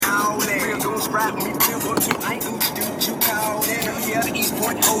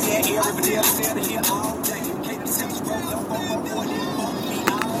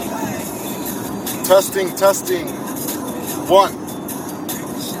Testing. One.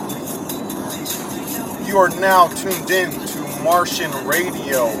 You are now tuned in to Martian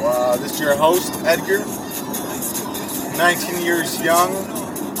Radio. This is your host, Edgar, 19 years young.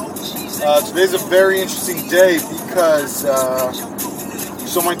 Today's a very interesting day because,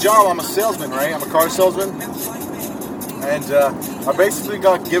 so my job, I'm a salesman, right? I'm a car salesman. And I basically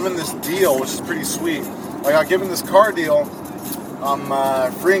got given this deal, which is pretty sweet. I got given this car deal.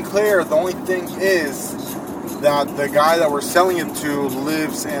 I'm free and clear. The only thing is that the guy that we're selling it to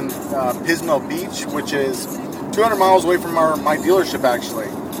lives in Pismo Beach, which is 200 miles away from my dealership,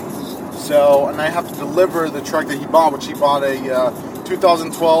 actually. So, and I have to deliver the truck that he bought, which he bought a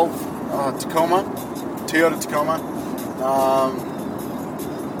 2012 Toyota Tacoma.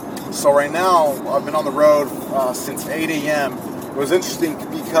 So right now, I've been on the road since 8 a.m. It was interesting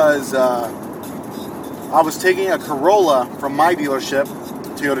because I was taking a Corolla from my dealership,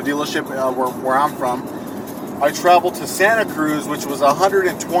 Toyota dealership, where I'm from. I traveled to Santa Cruz, which was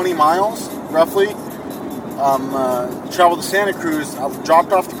 120 miles, roughly. Traveled to Santa Cruz. I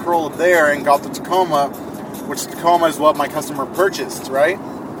dropped off the Corolla there and got the Tacoma, which Tacoma is what my customer purchased, right?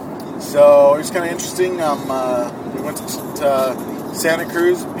 So it was kind of interesting. We went to Santa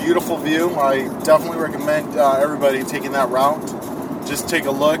Cruz, beautiful view. I definitely recommend everybody taking that route. Just take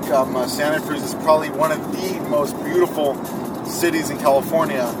a look. Santa Cruz is probably one of the most beautiful cities in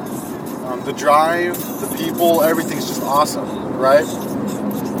California. The drive, the people, everything's just awesome, right?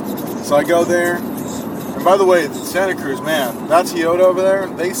 So I go there. And by the way, Santa Cruz, man, that Toyota over there,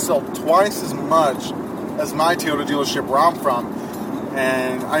 they sell twice as much as my Toyota dealership where I'm from.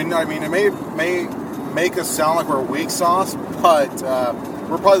 And I mean, it may make us sound like we're weak sauce, but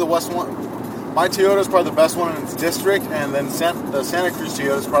we're probably the best one. My Toyota is probably the best one in its district, and then the Santa Cruz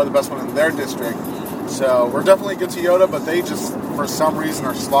Toyota is probably the best one in their district. So we're definitely a good Toyota, but they just, for some reason,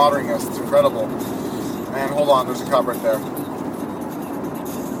 are slaughtering us. It's incredible. And hold on, there's a cop right there.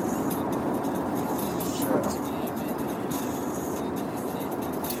 Shit.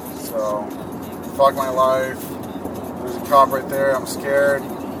 So, fuck my life. There's a cop right there. I'm scared.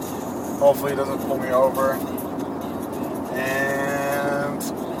 Hopefully he doesn't pull me over. And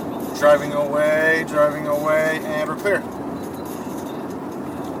driving away, and we're clear.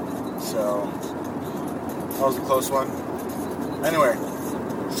 So, that was a close one. Anyway,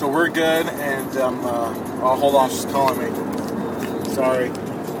 so we're good, and oh, hold on, she's calling me. Sorry.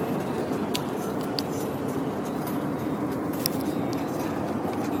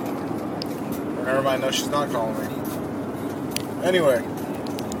 Never mind, no, she's not calling me. Anyway,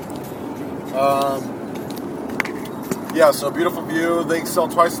 yeah, so beautiful view. They sell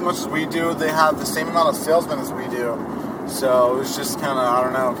twice as much as we do. They have the same amount of salesmen as we do. So it's just kind of, I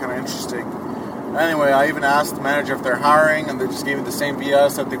don't know, kind of interesting. Anyway, I even asked the manager if they're hiring, and they just gave me the same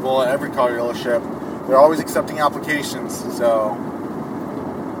BS that they will at every car dealership. They're always accepting applications, so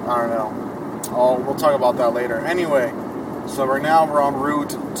I don't know. We'll talk about that later. Anyway, so right now we're en route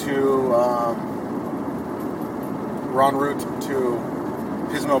to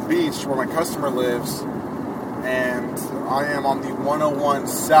Pismo Beach, where my customer lives, and I am on the 101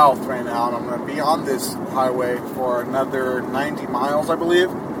 South right now, and I'm going to be on this highway for another 90 miles, I believe.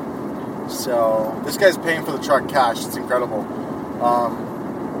 So, this guy's paying for the truck cash. It's incredible.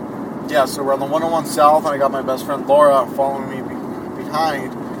 Yeah, so we're on the 101 South, and I got my best friend Laura following me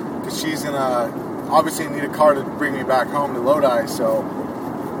behind, because she's going to obviously need a car to bring me back home to Lodi, so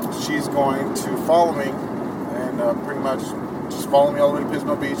she's going to follow me, and pretty much just follow me all the way to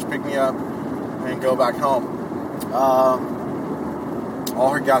Pismo Beach, pick me up, and go back home. All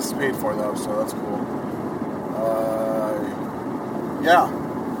her gas is paid for, though, so that's cool. Yeah.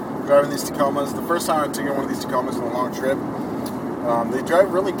 Driving these Tacomas. The first time I took one of these Tacomas on a long trip. They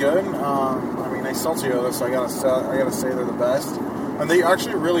drive really good. I mean, they sell Toyota, so I gotta say they're the best. And they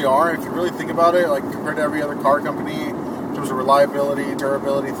actually really are. If you really think about it, like compared to every other car company, in terms of reliability,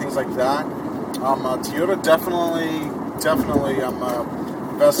 durability, things like that, Toyota definitely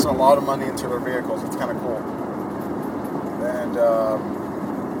invests a lot of money into their vehicles. It's kind of cool. And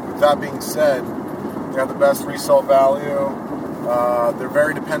with that being said, they have the best resale value. They're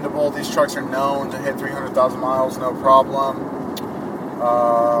very dependable. These trucks are known to hit 300,000 miles, no problem.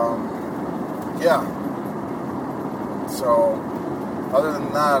 Yeah. So, other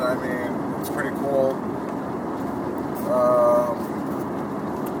than that, I mean, it's pretty cool.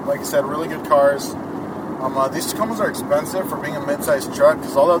 Like I said, really good cars. These Tacomas are expensive for being a mid-sized truck,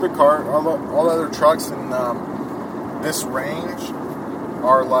 because all the other trucks in this range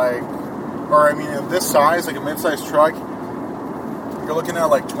are like, or I mean, in this size, like a mid-sized truck, you're looking at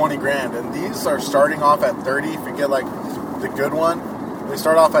like 20 grand, and these are starting off at 30 if you get like the good one. They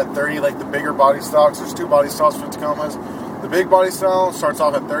start off at 30, like the bigger body stocks. There's two body styles for Tacomas. The big body style starts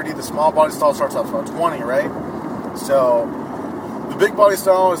off at 30. The small body style starts off at 20, right? So the big body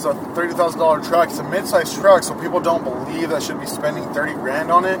style is a $30,000 truck. It's a mid-sized truck, so people don't believe that I should be spending 30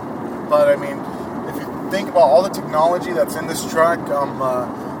 grand on it. But I mean, if you think about all the technology that's in this truck,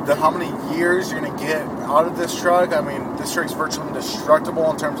 how many years you're going to get out of this truck. I mean, this truck's virtually indestructible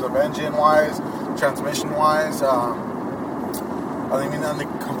in terms of engine-wise, transmission-wise. I mean, and the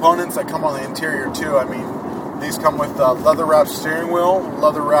components that come on the interior, too. I mean, these come with leather-wrapped steering wheel,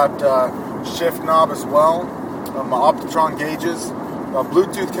 leather-wrapped shift knob as well, Optitron gauges,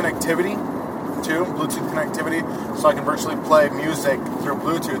 Bluetooth connectivity, too. Bluetooth connectivity, so I can virtually play music through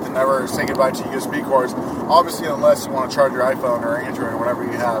Bluetooth and never say goodbye to USB cords. Obviously, unless you want to charge your iPhone or Android or whatever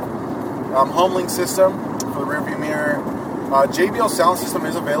you have. HomeLink system for the rearview mirror. JBL sound system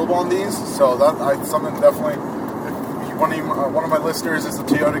is available on these, so that's something definitely. If one of my listeners is a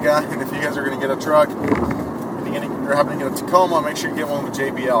Toyota guy, and if you guys are going to get a truck and you're happening to get a Tacoma, make sure you get one with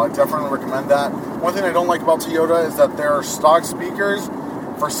JBL. I definitely recommend that. One thing I don't like about Toyota is that their stock speakers,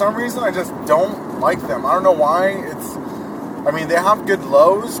 for some reason, I just don't like them. I don't know why. I mean, they have good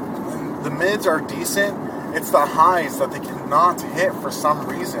lows. The mids are decent. It's the highs that they cannot hit for some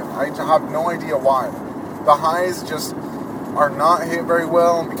reason. I have no idea why. The highs just are not hit very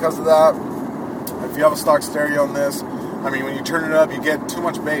well, and because of that, if you have a stock stereo on this, I mean, when you turn it up, you get too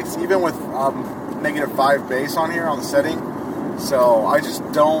much bass, even with -5 bass on here on the setting. So I just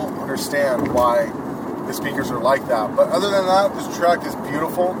don't understand why the speakers are like that. But other than that, this truck is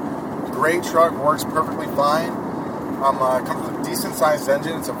beautiful. Great truck, works perfectly fine. Comes with a decent sized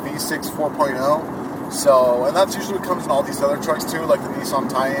engine. It's a V6 4.0. So, and that's usually what comes in all these other trucks too, like the Nissan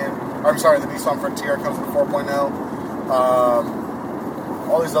the Nissan Frontier comes with 4.0.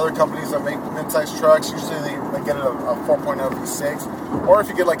 All these other companies that make mid-sized trucks, usually they get a 4.0 V6. Or if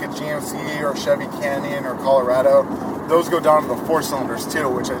you get like a GMC or Chevy Canyon or Colorado, those go down to the 4 cylinders too,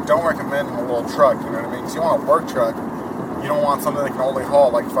 which I don't recommend in a little truck, you know what I mean? Because you want a work truck, you don't want something that can only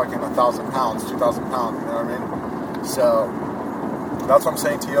haul like fucking 1,000 pounds, 2,000 pounds, you know what I mean? So, that's what I'm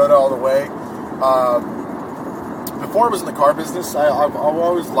saying, Toyota all the way. Before I was in the car business, I've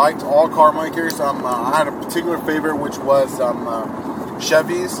always liked all car makers. I had a particular favorite, which was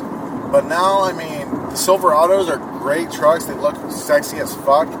Chevys. But now, I mean, the Silverados are great trucks. They look sexy as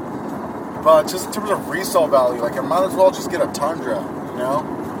fuck. But just in terms of resale value, like I might as well just get a Tundra, you know?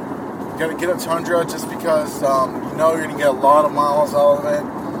 Get a Tundra just because you know you're going to get a lot of miles out of it.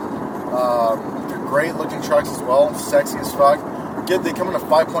 They're great looking trucks as well, sexy as fuck. They come in a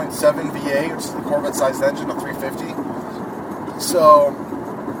 5.7 V8, which is the Corvette-sized engine, a 350. So,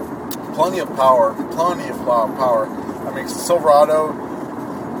 plenty of power. I mean, Silverado,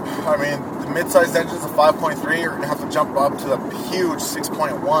 I mean, the mid-sized engine is a 5.3. You're going to have to jump up to the huge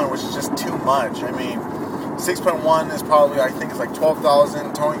 6.1, which is just too much. I mean, 6.1 is probably, I think it's like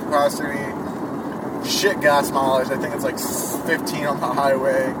 12,000 towing capacity. Shit gas mileage. I think it's like 15 on the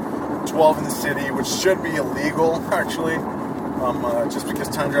highway, 12 in the city, which should be illegal, actually. Just because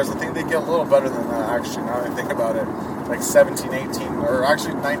Tundras, I think they get a little better than that, actually, now that I think about it. Like 17, 18, or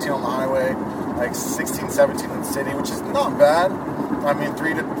actually 19 on the highway, like 16, 17 in the city, which is not bad. I mean,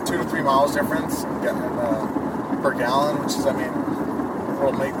 2 to 3 miles difference per gallon, which is, I mean,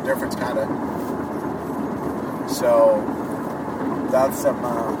 it'll make the difference, kind of. So, that's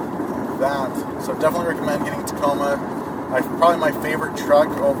that. So, definitely recommend getting Tacoma. Probably my favorite truck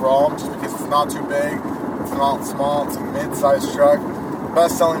overall, just because it's not too big. It's not small, it's a mid-sized truck.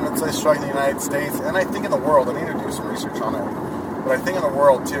 Best-selling mid-sized truck in the United States, and I think in the world. I need to do some research on it. But I think in the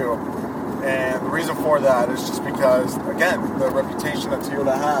world, too. And the reason for that is just because, again, the reputation that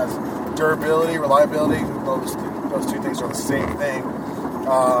Toyota has. Durability, reliability, those two things are the same thing.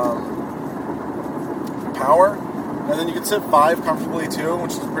 Power. And then you can sit 5 comfortably, too,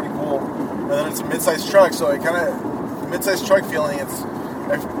 which is pretty cool. And then it's a mid-sized truck, so it kind of, mid-sized truck feeling,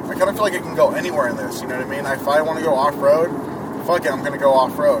 I kind of feel like I can go anywhere in this, you know what I mean? If I want to go off-road, fuck it, I'm going to go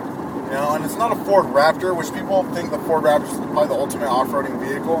off-road. You know, and it's not a Ford Raptor, which people think the Ford Raptor is probably the ultimate off-roading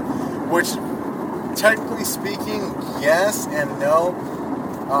vehicle, which, technically speaking, yes and no.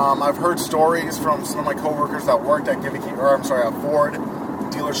 I've heard stories from some of my coworkers that worked at Ford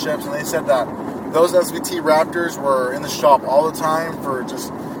dealerships, and they said that those SVT Raptors were in the shop all the time for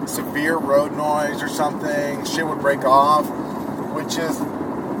just severe road noise or something. Shit would break off, which is,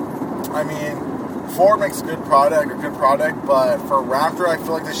 I mean, Ford makes a good product, but for Raptor, I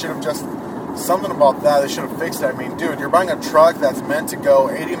feel like they should have just, something about that, they should have fixed it. I mean, dude, you're buying a truck that's meant to go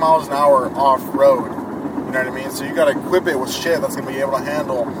 80 miles an hour off-road, you know what I mean? So you gotta equip it with shit that's gonna be able to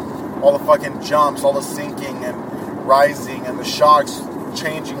handle all the fucking jumps, all the sinking and rising and the shocks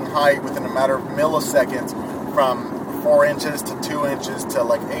changing height within a matter of milliseconds from 4 inches to 2 inches to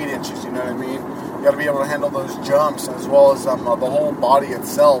like 8 inches, you know what I mean? You got to be able to handle those jumps as well as the whole body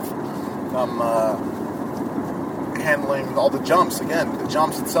itself. Handling all the jumps. Again, the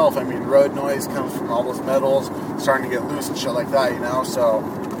jumps itself, I mean, road noise comes from all those metals starting to get loose and shit like that, you know, so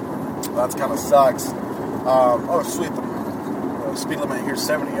that's kind of sucks. Oh, sweet, the speed limit here is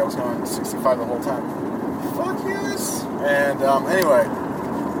 70. I was going 65 the whole time. Fuck yes! And anyway,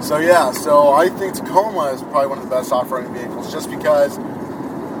 so yeah, so I think Tacoma is probably one of the best off-roading vehicles just because,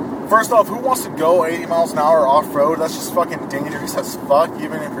 first off, who wants to go 80 miles an hour off-road? That's just fucking dangerous as fuck,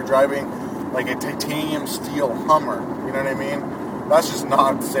 even if you're driving like a titanium steel Hummer, you know what I mean? That's just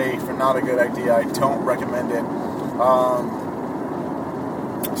not safe and not a good idea. I don't recommend it.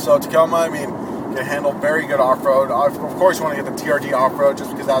 So Tacoma, I mean, can handle very good off-road. Of course, you want to get the TRD off-road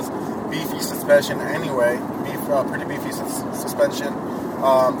just because that's beefy suspension anyway, pretty beefy suspension.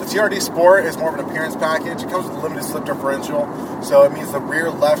 The TRD Sport is more of an appearance package. It comes with a limited slip differential, so it means the rear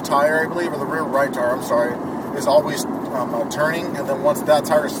left tire, I believe, or the rear right tire, I'm sorry, is always turning, and then once that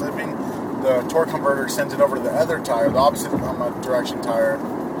tire is slipping, the torque converter sends it over to the other tire, the opposite direction tire,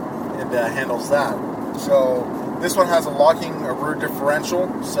 and handles that. So this one has a locking rear differential,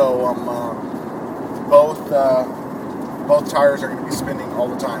 so both tires are going to be spinning all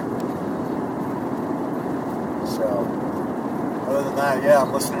the time. So other than that, yeah,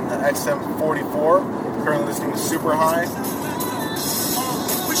 I'm listening to XM44. Currently listening to Super High.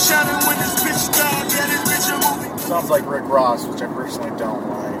 Sounds like Rick Ross, which I personally don't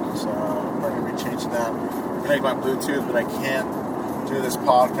like, so I'm going to be changing that. I connect my Bluetooth, but I can't do this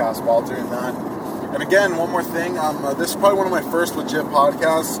podcast while doing that. And again, one more thing, this is probably one of my first legit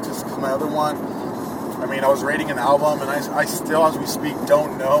podcasts, because my other one, I mean, I was rating an album, and I still, as we speak,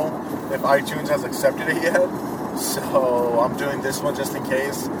 don't know if iTunes has accepted it yet. So I'm doing this one just in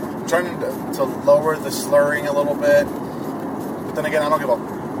case. I'm trying to lower the slurring a little bit. But then again, I don't give a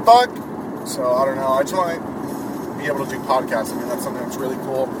fuck. So I don't know. I just want to be able to do podcasts. I mean, that's something that's really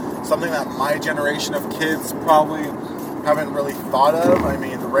cool. Something that my generation of kids probably haven't really thought of. I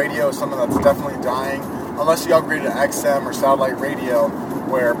mean, the radio is something that's definitely dying. Unless you upgrade to XM or satellite radio,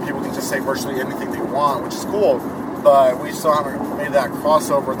 where people can just say virtually anything they want, which is cool. But we still haven't made that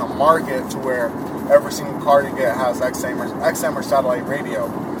crossover in the market to where every single car you get has XM or satellite radio.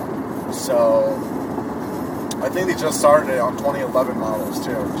 So I think they just started it on 2011 models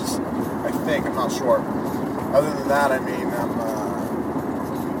too. I'm not sure. Other than that, I mean,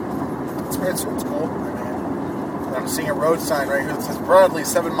 it's cool. I mean, I'm seeing a road sign right here that says Bradley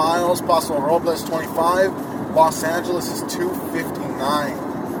 7 miles, Paso Robles 25, Los Angeles is 259.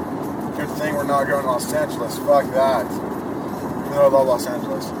 Good thing we're not going to Los Angeles. Fuck that. Even though I love Los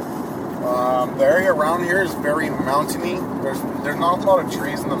Angeles. The area around here is very mountainy. There's not a lot of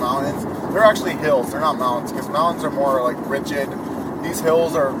trees in the mountains. They're actually hills. They're not mountains, because mountains are more like rigid. These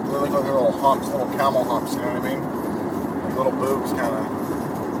hills are really like little humps, little camel humps. You know what I mean? Like little boobs, kind of.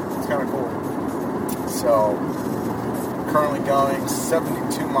 It's kind of cool. So currently going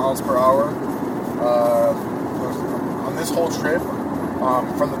 72 miles per hour. On this whole trip,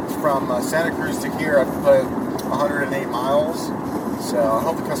 from Santa Cruz to here, I've put 108 miles. So I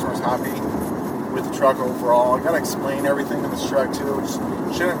hope the customer's happy with the truck overall. I gotta explain everything in this truck too, which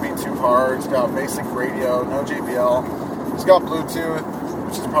shouldn't be too hard. It's got basic radio, no JBL. It's got Bluetooth,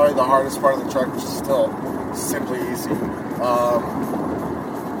 which is probably the hardest part of the truck, which is still simply easy.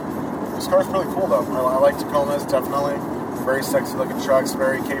 This car's really cool though. I like Tacomas, definitely. Very sexy looking trucks,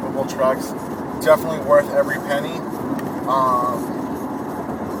 very capable trucks. Definitely worth every penny.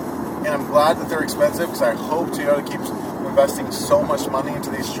 And I'm glad that they're expensive, because I hope Toyota keeps investing so much money into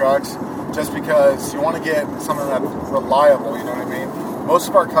these trucks, just because you want to get something that's reliable, you know what I mean? Most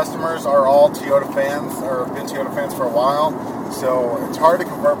of our customers are all Toyota fans, or have been Toyota fans for a while, so it's hard to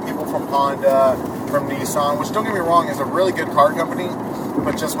convert people from Honda, from Nissan, which, don't get me wrong, is a really good car company,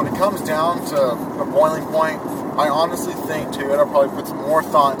 but just when it comes down to a boiling point, I honestly think Toyota probably puts more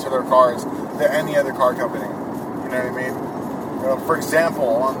thought into their cars than any other car company, you know what I mean? For example,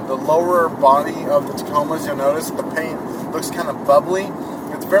 on the lower body of the Tacomas, you'll notice the paint looks kind of bubbly.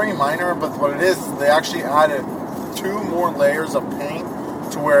 It's very minor, but what it is, they actually added 2 more layers of paint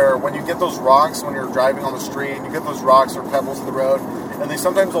to where when you get those rocks, when you're driving on the street, and you get those rocks or pebbles in the road, and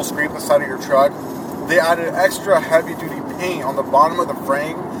sometimes they'll scrape the side of your truck, they added extra heavy-duty paint on the bottom of the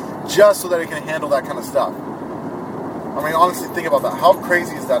frame just so that it can handle that kind of stuff. I mean, honestly, think about that. How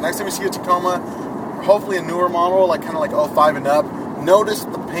crazy is that? Next time you see a Tacoma, hopefully a newer model, like kind of like 05 and up, notice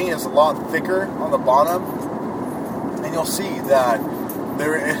the paint is a lot thicker on the bottom, and you'll see that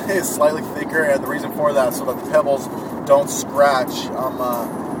there is slightly thicker, and the reason for that is so that the pebbles don't scratch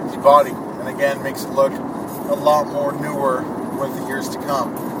the body, and again makes it look a lot more newer with the years to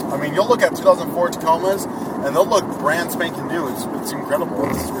come. I mean, you'll look at 2004 Tacomas, and they'll look brand spanking new. It's incredible.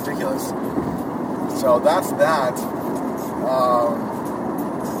 It's ridiculous. So that's that.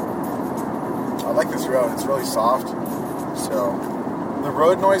 I like this road. It's really soft. So the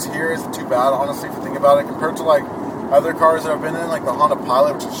road noise here isn't too bad, honestly, if you think about it, compared to like other cars that I've been in, like the Honda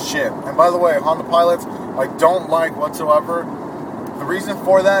Pilot, which is shit. And by the way, Honda Pilots I don't like whatsoever. The reason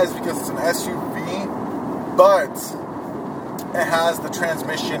for that is because it's an SUV, but it has the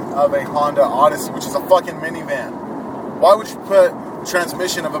transmission of a Honda Odyssey, which is a fucking minivan. Why would you put the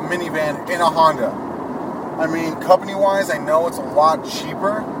transmission of a minivan in a Honda? I mean, company-wise, I know it's a lot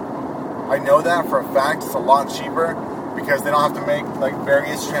cheaper. I know that for a fact. It's a lot cheaper because they don't have to make like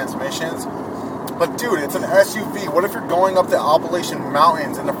various transmissions. But dude, it's an SUV. What if you're going up the Appalachian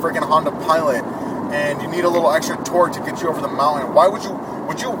Mountains in a freaking Honda Pilot and you need a little extra torque to get you over the mountain? Why would you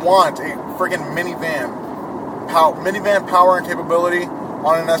want a freaking minivan power and capability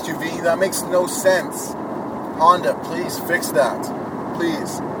on an SUV? That makes no sense. Honda, please fix that.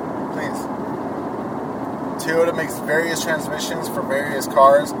 Please. Toyota makes various transmissions for various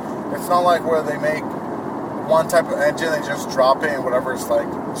cars. It's not like where they make one type of engine, they just drop it and whatever is like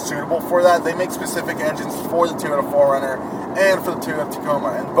suitable for that. They make specific engines for the Toyota 4Runner and for the Toyota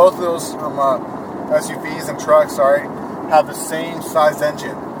Tacoma. And both of those SUVs and trucks, have the same size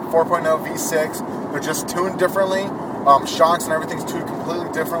engine. 4.0 V6. They're just tuned differently. Shocks and everything's tuned completely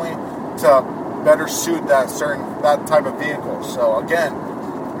differently to better suit that type of vehicle. So again,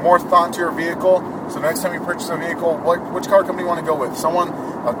 more thought to your vehicle. So next time you purchase a vehicle, which car company you want to go with? Someone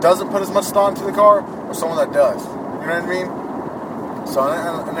that doesn't put as much thought into the car, or someone that does? You know what I mean? So,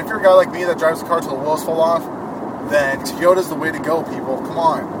 and if you're a guy like me that drives the car till the wheels fall off, then Toyota's the way to go, people. Come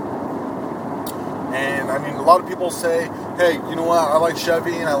on. And I mean, a lot of people say, hey, you know what? I like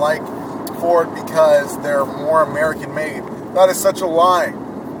Chevy and I like Ford because they're more American made. That is such a lie.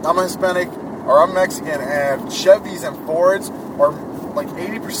 I'm a Hispanic, or I'm Mexican, and Chevys and Fords are like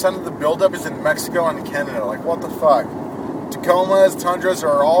 80% of the buildup is in Mexico and Canada. Like, what the fuck? Tacomas, Tundras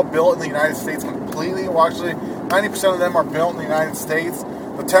are all built in the United States completely. Well, actually, 90% of them are built in the United States.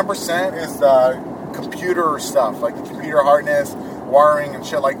 The 10% is the computer stuff, like the computer hardness, wiring, and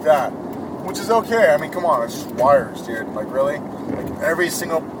shit like that. Which is okay. I mean, come on, it's just wires, dude. Like, really? Like, every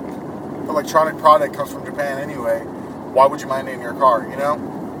single electronic product comes from Japan anyway. Why would you mind it in your car, you know?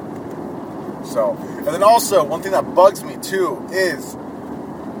 So, and then also, one thing that bugs me, too, is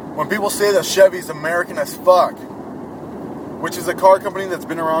when people say that Chevy's American as fuck, which is a car company that's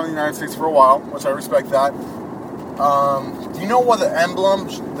been around in the United States for a while, which I respect that. Do you know what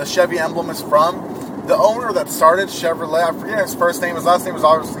the Chevy emblem is from? The owner that started Chevrolet, I forget his first name, his last name was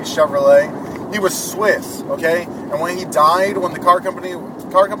obviously Chevrolet. He was Swiss, okay? And when he died, when the car company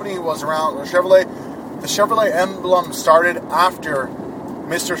was around, the Chevrolet emblem started after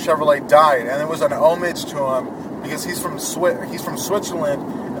Mr. Chevrolet died, and it was an homage to him because he's from Switzerland,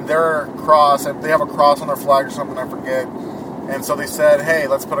 and they have a cross on their flag or something, I forget. And so they said, hey,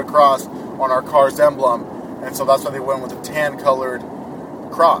 let's put a cross on our car's emblem. And so that's why they went with a tan-colored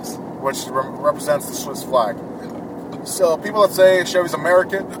cross, which represents the Swiss flag. So people that say Chevy's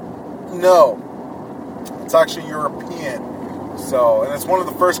American, no. It's actually European. So, and it's one of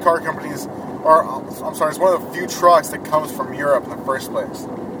the first car companies, it's one of the few trucks that comes from Europe in the first place.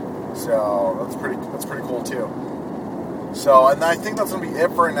 So, that's pretty cool too. So, and I think that's going to be it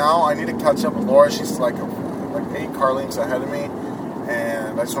for now. I need to catch up with Laura. She's like 8 car lengths ahead of me,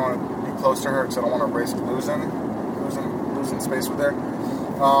 and I just want to be close to her because I don't want to risk losing space with her.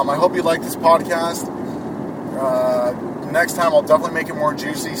 I hope you like this podcast. Next time I'll definitely make it more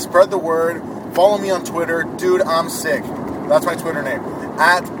juicy. Spread the word. Follow me on Twitter, Dude I'm Sick. That's my Twitter name.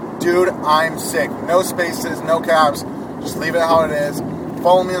 @Dude I'm Sick. No spaces, no caps. Just leave it how it is.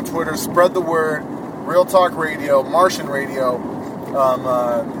 Follow me on Twitter. Spread the word. Real Talk Radio, Martian Radio,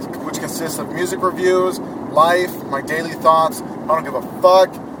 which consists of music reviews, life, my daily thoughts. I don't give a fuck.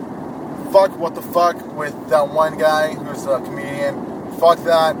 Fuck what the fuck with that one guy who's a comedian. Fuck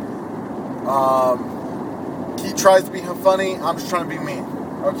that. He tries to be funny. I'm just trying to be me.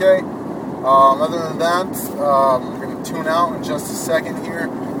 Okay? Other than that, I'm going to tune out in just a second here.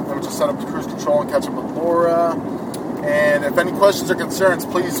 Let me just set up the cruise control and catch up with Laura. And if any questions or concerns,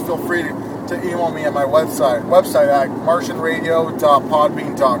 please feel free to email me at my website at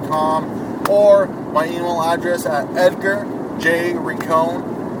martianradio.podbean.com, or my email address at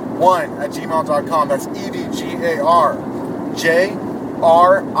edgarjrincon1@gmail.com. That's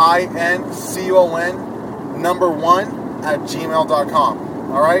EDGARJRINCON 1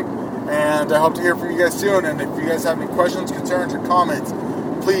 edgarpodcast@gmail.com. All right? And I hope to hear from you guys soon. And if you guys have any questions, concerns, or comments,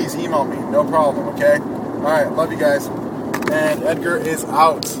 please email me. No problem, okay? All right, love you guys. And Edgar is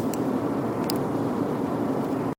out.